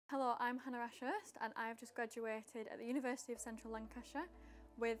Hello, I'm Hannah Ashurst and I've just graduated at the University of Central Lancashire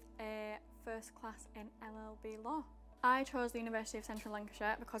with a first class in LLB law. I chose the University of Central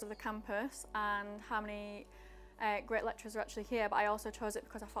Lancashire because of the campus and how many great lecturers are actually here, but I also chose it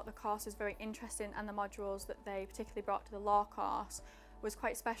because I thought the course was very interesting and the modules that they particularly brought to the law course was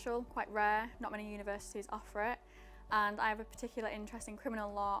quite special, quite rare. Not many universities offer it, and I have a particular interest in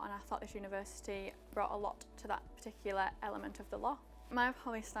criminal law and I thought this university brought a lot to that particular element of the law. My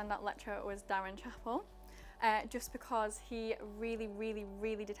probably standout lecturer was Darren Chappell, just because he really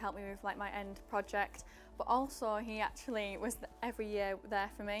did help me with like my end project, but also he actually was every year there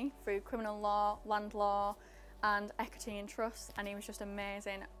for me through criminal law, land law and equity and trust, and he was just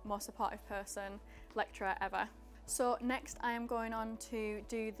amazing, most supportive person, lecturer ever. So next I am going on to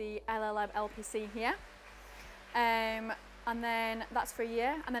do the LLB LPC here, and then that's for a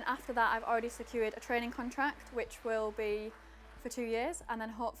year, and then after that I've already secured a training contract which will be for 2 years, and then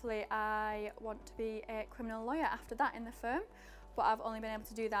hopefully I want to be a criminal lawyer after that in the firm, but I've only been able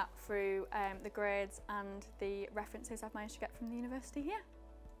to do that through the grades and the references I've managed to get from the university here.